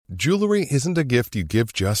Jewelry isn't a gift you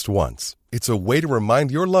give just once. It's a way to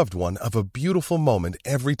remind your loved one of a beautiful moment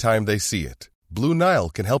every time they see it. Blue Nile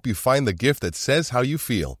can help you find the gift that says how you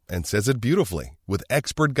feel and says it beautifully, with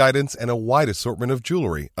expert guidance and a wide assortment of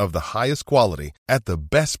jewelry of the highest quality at the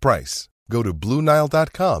best price. Go to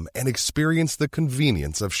BlueNile.com and experience the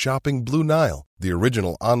convenience of shopping Blue Nile, the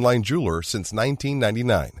original online jeweler since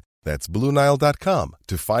 1999. That's BlueNile.com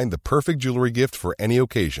to find the perfect jewelry gift for any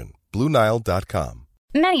occasion. BlueNile.com.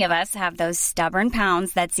 Many of us have those stubborn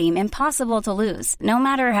pounds that seem impossible to lose, no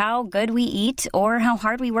matter how good we eat or how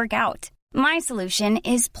hard we work out. My solution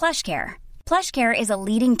is PlushCare. PlushCare is a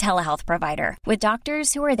leading telehealth provider with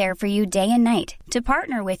doctors who are there for you day and night to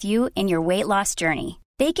partner with you in your weight loss journey.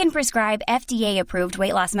 They can prescribe FDA-approved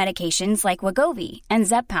weight loss medications like Wegovy and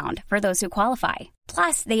Zepbound for those who qualify.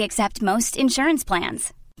 Plus, they accept most insurance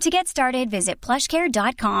plans. To get started, visit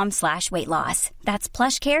plushcare.com/weightloss. That's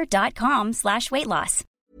plushcare.com/weightloss.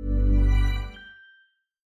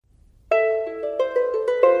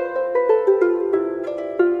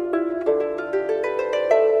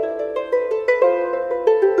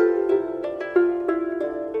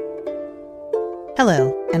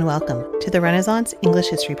 Hello, and welcome to the Renaissance English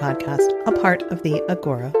History Podcast, a part of the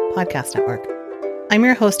Agora Podcast Network. I'm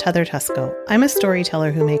your host, Heather Tusco. I'm a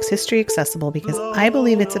storyteller who makes history accessible because I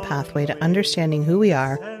believe it's a pathway to understanding who we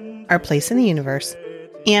are, our place in the universe,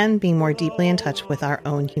 and being more deeply in touch with our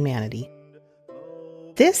own humanity.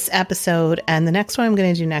 This episode and the next one I'm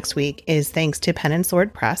going to do next week is thanks to Pen and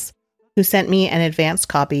Sword Press, who sent me an advanced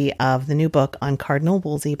copy of the new book on Cardinal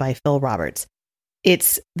Wolsey by Phil Roberts.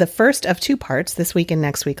 It's the first of two parts, this week and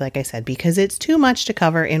next week, like I said, because it's too much to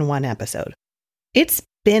cover in one episode. It's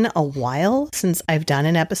been a while since I've done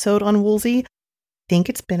an episode on Wolsey. I think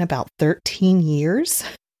it's been about 13 years.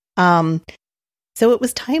 So it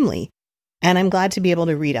was timely, and I'm glad to be able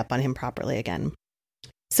to read up on him properly again.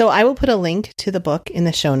 So I will put a link to the book in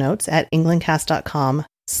the show notes at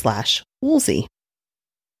englandcast.com/Wolsey.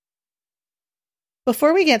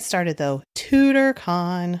 Before we get started, though,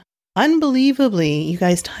 TutorCon. Unbelievably, you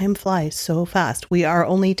guys, time flies so fast. We are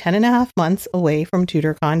only 10 and a half months away from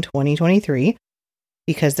TutorCon 2023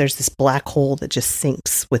 because there's this black hole that just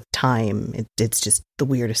sinks with time. It's just the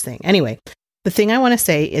weirdest thing. Anyway, the thing I want to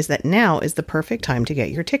say is that now is the perfect time to get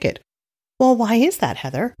your ticket. Well, why is that,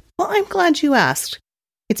 Heather? Well, I'm glad you asked.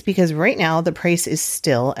 It's because right now the price is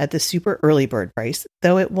still at the super early bird price,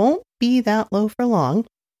 though it won't be that low for long.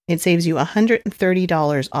 It saves you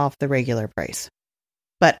 $130 off the regular price.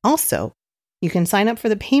 But also, you can sign up for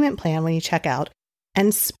the payment plan when you check out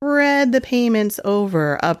and spread the payments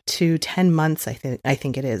over up to 10 months, I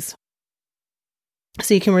think it is.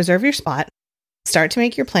 So you can reserve your spot, start to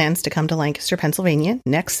make your plans to come to Lancaster, Pennsylvania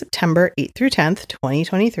next September 8th through 10th,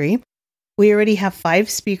 2023. We already have 5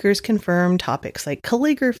 speakers confirmed, topics like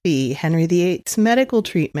calligraphy, Henry VIII's medical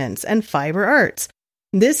treatments, and fiber arts.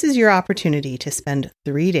 This is your opportunity to spend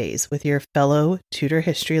 3 days with your fellow Tudor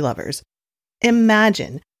history lovers.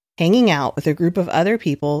 Imagine hanging out with a group of other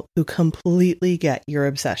people who completely get your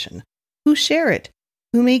obsession, who share it,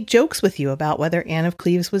 who make jokes with you about whether Anne of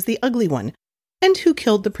Cleves was the ugly one, and who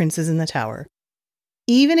killed the princes in the tower.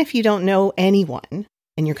 Even if you don't know anyone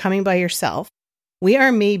and you're coming by yourself, we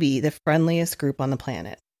are maybe the friendliest group on the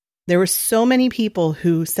planet. There were so many people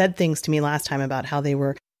who said things to me last time about how they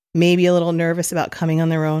were maybe a little nervous about coming on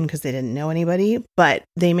their own because they didn't know anybody, but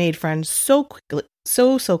they made friends so quickly,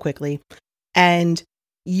 so quickly. And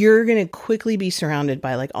you're going to quickly be surrounded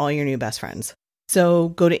by like all your new best friends. So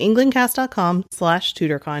go to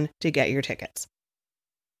englandcast.com/TutorCon to get your tickets.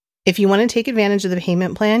 If you want to take advantage of the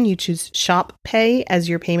payment plan, you choose Shop Pay as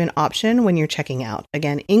your payment option when you're checking out.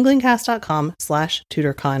 Again,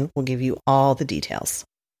 englandcast.com/TutorCon will give you all the details.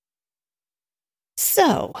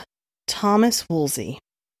 So, Thomas Wolsey.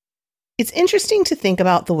 It's interesting to think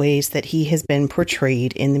about the ways that he has been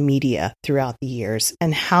portrayed in the media throughout the years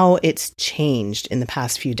and how it's changed in the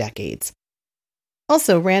past few decades.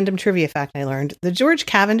 Also, random trivia fact I learned, the George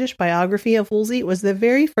Cavendish biography of Wolsey was the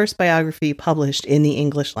very first biography published in the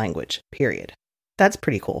English language, period. That's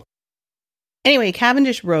pretty cool. Anyway,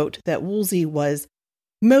 Cavendish wrote that Wolsey was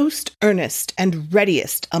most earnest and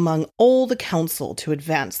readiest among all the council to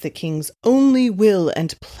advance the king's only will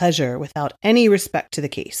and pleasure without any respect to the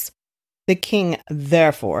case. The king,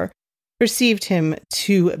 therefore, perceived him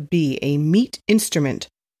to be a meet instrument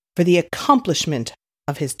for the accomplishment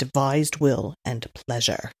of his devised will and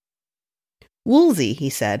pleasure. Wolsey,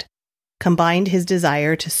 he said, combined his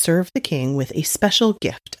desire to serve the king with a special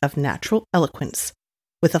gift of natural eloquence,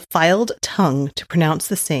 with a filed tongue to pronounce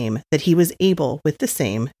the same, that he was able with the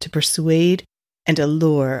same to persuade and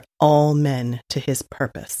allure all men to his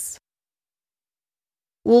purpose.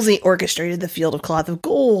 Wolsey orchestrated the Field of Cloth of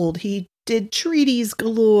Gold. He did treaties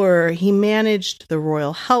galore. He managed the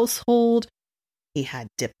royal household. He had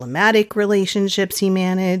diplomatic relationships he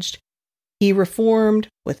managed. He reformed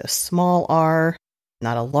with a small r,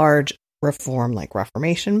 not a large reform like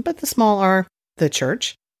Reformation, but the small r, the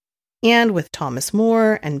church. And with Thomas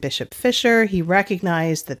More and Bishop Fisher, he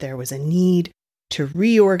recognized that there was a need to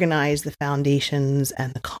reorganize the foundations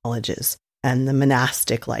and the colleges and the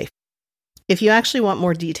monastic life. If you actually want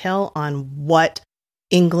more detail on what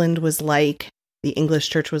England was like, the English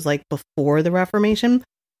church was like before the Reformation,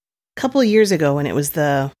 a couple of years ago when it was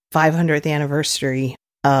the 500th anniversary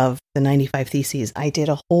of the 95 Theses, I did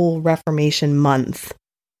a whole Reformation month.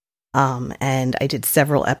 And I did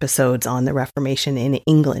several episodes on the Reformation in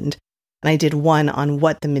England. And I did one on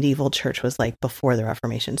what the medieval church was like before the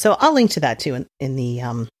Reformation. So I'll link to that too in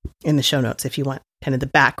the show notes if you want kind of the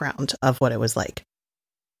background of what it was like.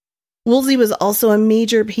 Wolsey was also a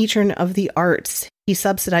major patron of the arts. He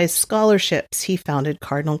subsidized scholarships. He founded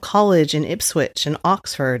Cardinal College in Ipswich and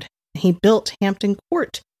Oxford. He built Hampton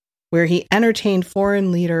Court, where he entertained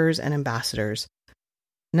foreign leaders and ambassadors.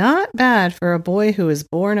 Not bad for a boy who was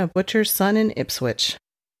born a butcher's son in Ipswich.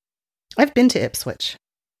 I've been to Ipswich.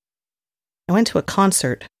 I went to a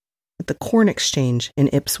concert at the Corn Exchange in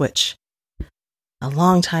Ipswich a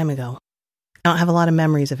long time ago. I don't have a lot of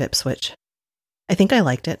memories of Ipswich. I think I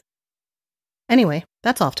liked it. Anyway,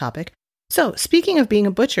 that's off topic. So, speaking of being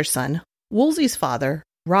a butcher's son, Wolsey's father,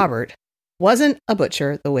 Robert, wasn't a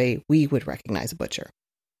butcher the way we would recognize a butcher.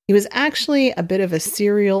 He was actually a bit of a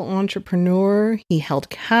serial entrepreneur. He held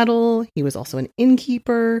cattle. He was also an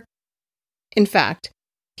innkeeper. In fact,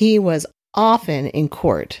 he was often in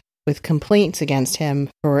court with complaints against him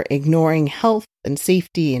for ignoring health and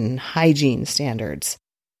safety and hygiene standards.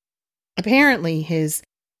 Apparently, his,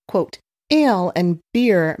 quote, ale and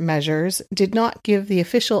beer measures did not give the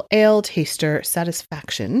official ale taster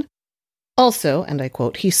satisfaction. Also, and I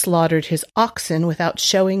quote, he slaughtered his oxen without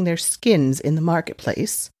showing their skins in the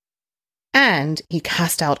marketplace. And he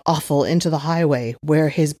cast out offal into the highway where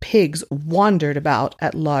his pigs wandered about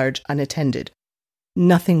at large unattended.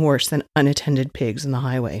 Nothing worse than unattended pigs in the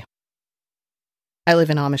highway. I live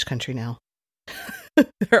in Amish country now.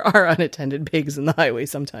 There are unattended pigs in the highway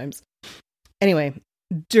sometimes. Anyway,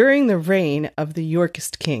 during the reign of the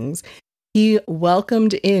Yorkist kings, he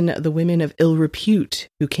welcomed in the women of ill repute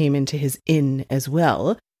who came into his inn as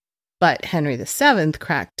well. But Henry VII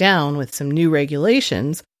cracked down with some new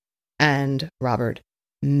regulations, and Robert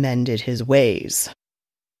mended his ways.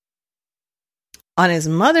 On his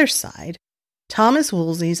mother's side, Thomas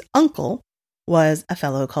Wolsey's uncle was a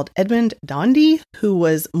fellow called Edmund Dondy, who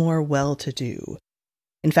was more well-to-do.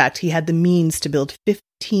 In fact, he had the means to build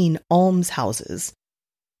 15 almshouses.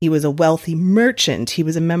 He was a wealthy merchant. He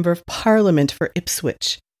was a member of Parliament for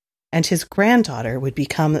Ipswich. And his granddaughter would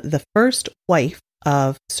become the first wife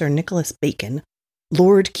of Sir Nicholas Bacon,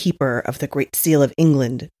 Lord Keeper of the Great Seal of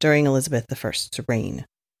England during Elizabeth I's reign.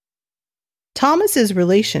 Thomas's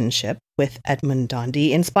relationship with Edmund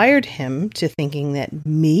Dondy inspired him to thinking that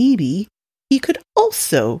maybe he could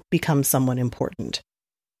also become someone important.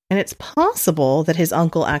 And it's possible that his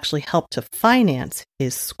uncle actually helped to finance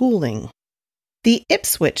his schooling. The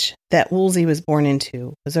Ipswich that Wolsey was born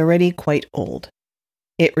into was already quite old.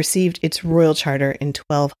 It received its royal charter in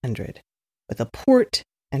 1200, with a port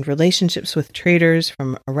and relationships with traders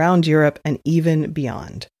from around Europe and even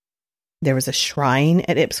beyond. There was a shrine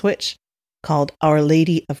at Ipswich called Our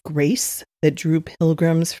Lady of Grace that drew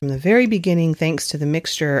pilgrims from the very beginning thanks to the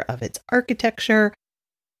mixture of its architecture.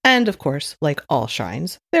 And of course, like all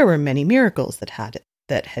shrines, there were many miracles that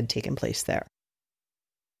had taken place there.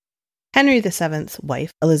 Henry VII's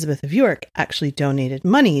wife, Elizabeth of York, actually donated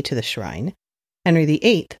money to the shrine. Henry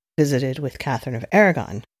VIII visited with Catherine of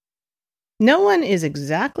Aragon. No one is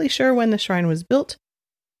exactly sure when the shrine was built,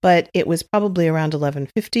 but it was probably around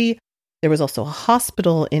 1150. There was also a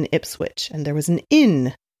hospital in Ipswich, and there was an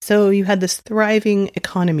inn. So you had this thriving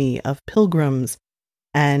economy of pilgrims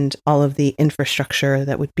and all of the infrastructure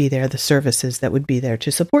that would be there, the services that would be there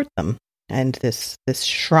to support them, and this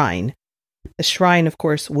shrine. The shrine, of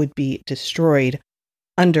course, would be destroyed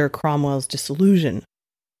under Cromwell's dissolution,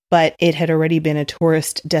 but it had already been a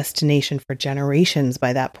tourist destination for generations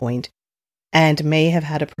by that point, and may have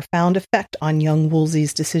had a profound effect on young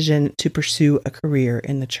Wolsey's decision to pursue a career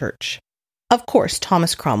in the church. Of course,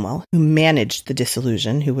 Thomas Cromwell, who managed the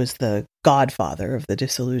dissolution, who was the godfather of the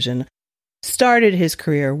dissolution, started his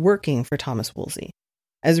career working for Thomas Wolsey.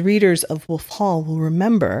 As readers of Wolf Hall will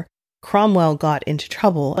remember, Cromwell got into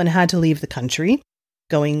trouble and had to leave the country,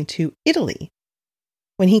 going to Italy.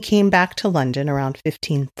 When he came back to London around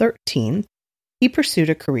 1513, he pursued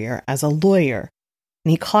a career as a lawyer,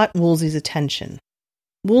 and he caught Wolsey's attention.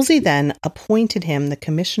 Wolsey then appointed him the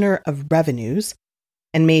Commissioner of Revenues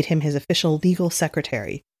and made him his official legal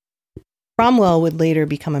secretary. Cromwell would later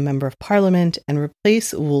become a member of Parliament and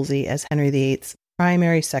replace Wolsey as Henry VIII's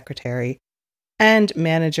primary secretary and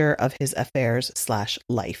manager of his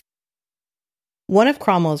affairs/life. One of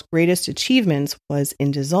Cromwell's greatest achievements was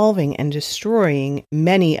in dissolving and destroying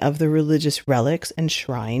many of the religious relics and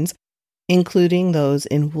shrines, including those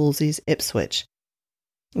in Wolsey's Ipswich,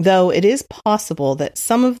 though it is possible that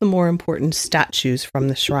some of the more important statues from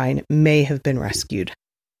the shrine may have been rescued.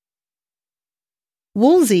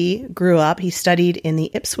 Wolsey grew up, he studied in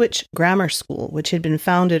the Ipswich Grammar School, which had been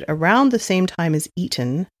founded around the same time as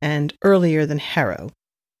Eton and earlier than Harrow.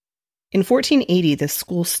 In 1480, the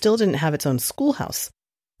school still didn't have its own schoolhouse,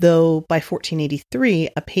 though by 1483,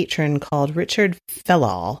 a patron called Richard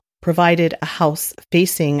Fellall provided a house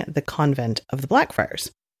facing the convent of the Blackfriars.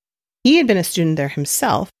 He had been a student there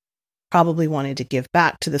himself, probably wanted to give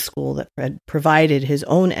back to the school that had provided his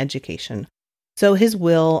own education, so his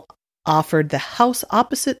will offered the house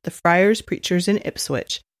opposite the Friars' Preachers in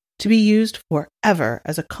Ipswich to be used forever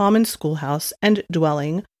as a common schoolhouse and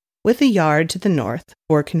dwelling, with a yard to the north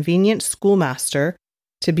for a convenient schoolmaster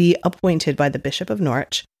to be appointed by the Bishop of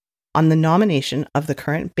Norwich on the nomination of the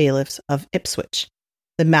current bailiffs of Ipswich.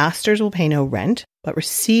 The masters will pay no rent, but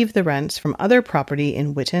receive the rents from other property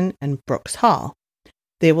in Witton and Brooks Hall.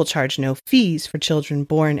 They will charge no fees for children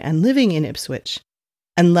born and living in Ipswich,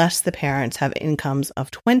 unless the parents have incomes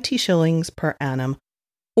of 20 shillings per annum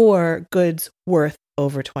or goods worth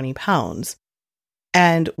over £20,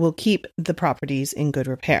 and will keep the properties in good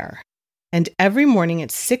repair. And every morning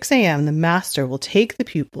at 6 a.m., the master will take the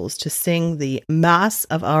pupils to sing the Mass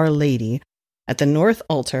of Our Lady at the north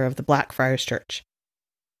altar of the Blackfriars Church.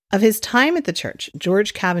 Of his time at the church,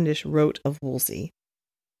 George Cavendish wrote of Wolsey,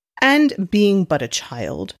 "And being but a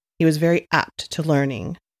child, he was very apt to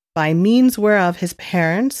learning, by means whereof his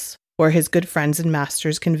parents or his good friends and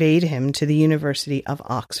masters conveyed him to the University of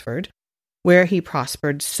Oxford, where he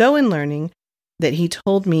prospered so in learning that he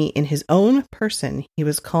told me in his own person he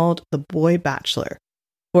was called the boy bachelor,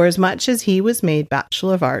 forasmuch as he was made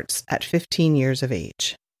Bachelor of Arts at 15 years of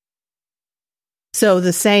age." So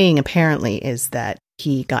the saying apparently is that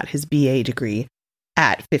he got his BA degree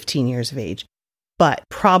at 15 years of age, but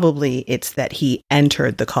probably it's that he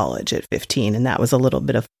entered the college at 15, and that was a little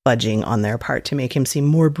bit of fudging on their part to make him seem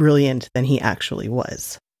more brilliant than he actually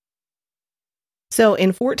was. So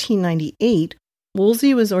in 1498,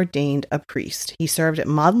 Wolsey was ordained a priest. He served at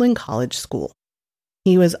Magdalen College School.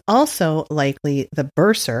 He was also likely the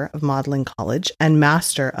bursar of Magdalen College and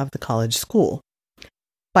master of the college school.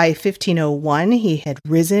 By 1501, he had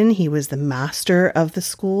risen. He was the master of the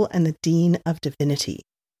school and the dean of divinity.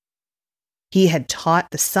 He had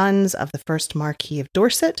taught the sons of the first Marquis of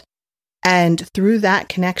Dorset, and through that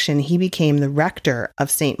connection, he became the rector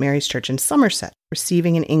of St. Mary's Church in Somerset,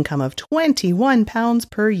 receiving an income of £21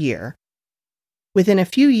 per year. Within a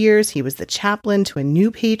few years, he was the chaplain to a new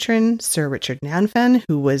patron, Sir Richard Nanfan,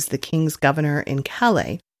 who was the king's governor in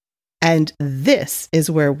Calais. And this is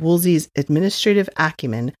where Wolsey's administrative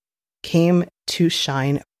acumen came to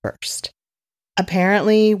shine first.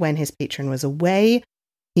 Apparently, when his patron was away,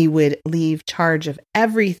 he would leave charge of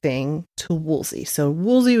everything to Wolsey. So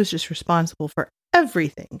Wolsey was just responsible for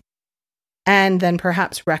everything. And then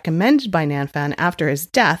perhaps recommended by Nanfan after his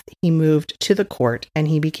death, he moved to the court and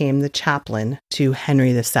he became the chaplain to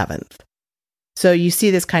Henry VII. So you see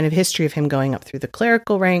this kind of history of him going up through the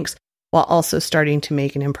clerical ranks while also starting to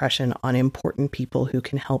make an impression on important people who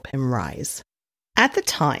can help him rise. At the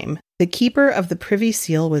time, the keeper of the Privy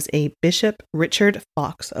Seal was a Bishop Richard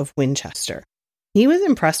Fox of Winchester. He was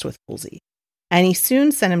impressed with Wolsey, and he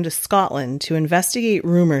soon sent him to Scotland to investigate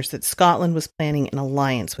rumors that Scotland was planning an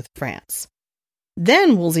alliance with France.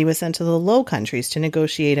 Then Wolsey was sent to the Low Countries to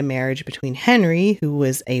negotiate a marriage between Henry, who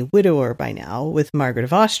was a widower by now, with Margaret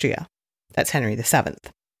of Austria. That's Henry VII.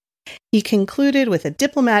 He concluded with a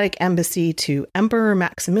diplomatic embassy to Emperor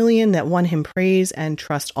Maximilian that won him praise and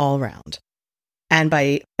trust all round. And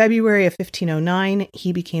by February of 1509,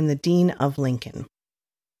 he became the Dean of Lincoln.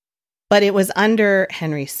 But it was under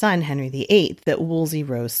Henry's son, Henry VIII, that Wolsey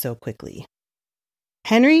rose so quickly.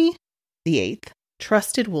 Henry VIII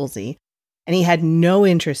trusted Wolsey, and he had no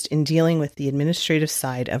interest in dealing with the administrative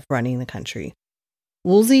side of running the country.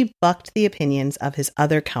 Wolsey bucked the opinions of his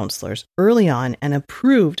other counselors early on and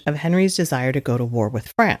approved of Henry's desire to go to war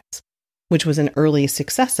with France, which was an early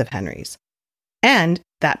success of Henry's. And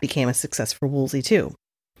that became a success for Wolsey too.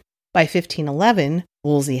 By 1511,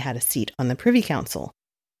 Wolsey had a seat on the Privy Council.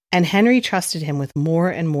 and Henry trusted him with more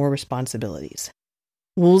and more responsibilities.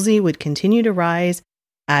 Wolsey would continue to rise,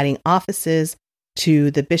 adding offices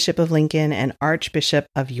to the Bishop of Lincoln and Archbishop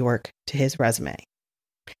of York to his resume.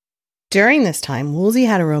 During this time, Wolsey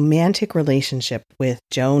had a romantic relationship with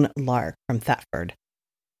Joan Lark from Thetford.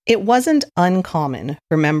 It wasn't uncommon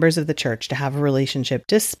for members of the church to have a relationship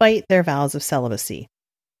despite their vows of celibacy,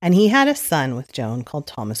 and he had a son with Joan called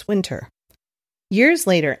Thomas Winter. Years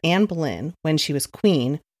later, Anne Boleyn, when she was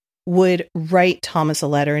queen, would write Thomas a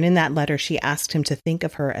letter, and in that letter she asked him to think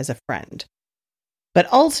of her as a friend.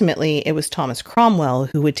 But ultimately, it was Thomas Cromwell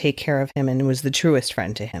who would take care of him and was the truest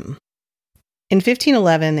friend to him. In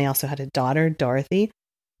 1511, they also had a daughter, Dorothy.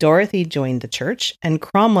 Dorothy joined the church, and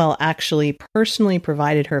Cromwell actually personally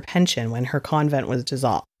provided her pension when her convent was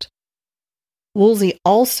dissolved. Wolsey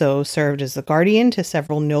also served as the guardian to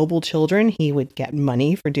several noble children. He would get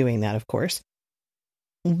money for doing that, of course.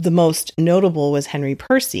 The most notable was Henry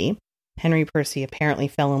Percy. Henry Percy apparently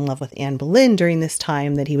fell in love with Anne Boleyn during this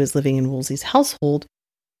time that he was living in Wolsey's household,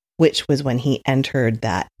 which was when he entered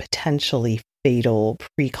that potentially fatal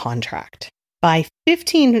pre-contract. By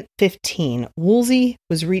 1515, Wolsey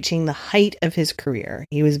was reaching the height of his career.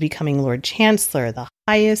 He was becoming Lord Chancellor, the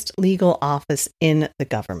highest legal office in the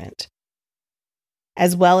government,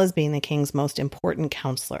 as well as being the king's most important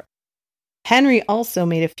counselor. Henry also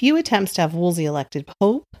made a few attempts to have Wolsey elected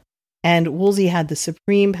pope, and Wolsey had the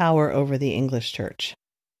supreme power over the English church.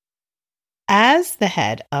 As the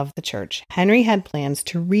head of the church, Henry had plans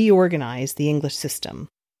to reorganize the English system.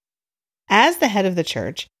 As the head of the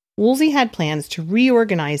church, Wolsey had plans to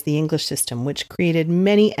reorganize the English system, which created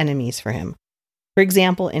many enemies for him. For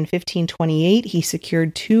example, in 1528, he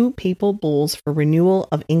secured 2 papal bulls for renewal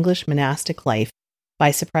of English monastic life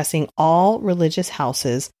by suppressing all religious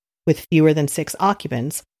houses with fewer than 6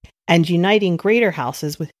 occupants and uniting greater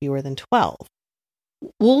houses with fewer than 12.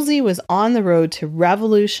 Wolsey was on the road to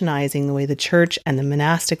revolutionizing the way the church and the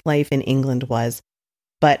monastic life in England was.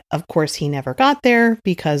 But of course, he never got there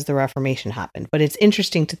because the Reformation happened. But it's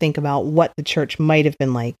interesting to think about what the church might have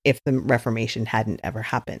been like if the Reformation hadn't ever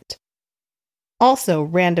happened. Also,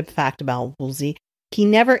 random fact about Wolsey, he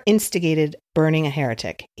never instigated burning a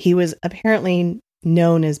heretic. He was apparently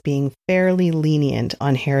known as being fairly lenient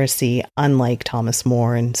on heresy, unlike Thomas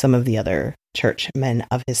More and some of the other churchmen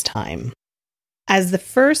of his time. As the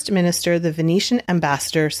first minister, the Venetian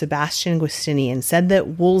ambassador Sebastian Giustinian said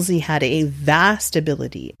that Wolsey had a vast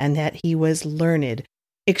ability and that he was learned,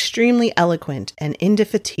 extremely eloquent, and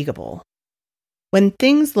indefatigable. When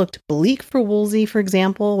things looked bleak for Wolsey, for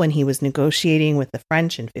example, when he was negotiating with the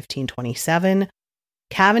French in 1527,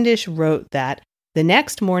 Cavendish wrote that the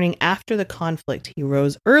next morning after the conflict, he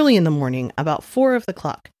rose early in the morning, about 4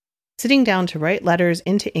 o'clock, sitting down to write letters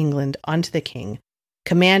into England unto the king,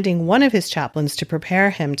 commanding one of his chaplains to prepare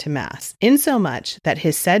him to mass, insomuch that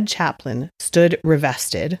his said chaplain stood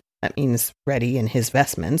revested, that means ready in his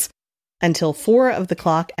vestments, until 4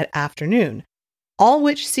 o'clock at afternoon, all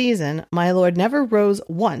which season my lord never rose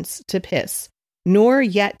once to piss, nor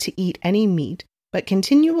yet to eat any meat, but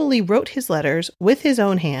continually wrote his letters with his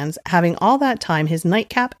own hands, having all that time his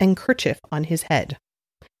nightcap and kerchief on his head.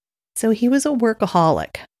 So he was a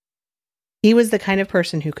workaholic. He was the kind of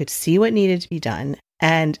person who could see what needed to be done,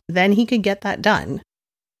 and then he could get that done.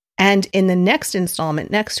 And in the next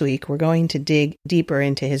installment next week, we're going to dig deeper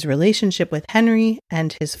into his relationship with Henry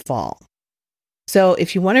and his fall. So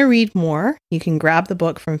if you want to read more, you can grab the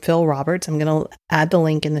book from Phil Roberts. I'm going to add the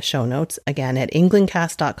link in the show notes, again, at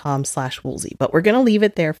englandcast.com/Wolsey. But we're going to leave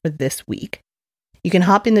it there for this week. You can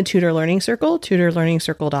hop in the Tudor Learning Circle,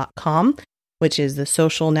 tudorlearningscircle.com, which is the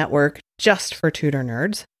social network just for Tudor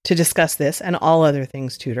nerds, to discuss this and all other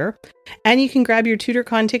things Tudor. And you can grab your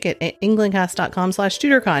TudorCon ticket at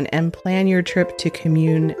englandcast.com/TudorCon and plan your trip to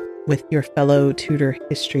commune with your fellow Tudor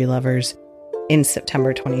history lovers in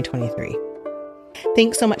September 2023.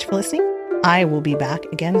 Thanks so much for listening. I will be back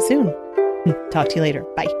again soon. Talk to you later.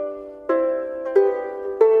 Bye.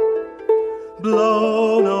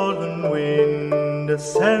 Blow, northern wind, a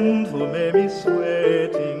scent will make me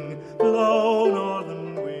sweating.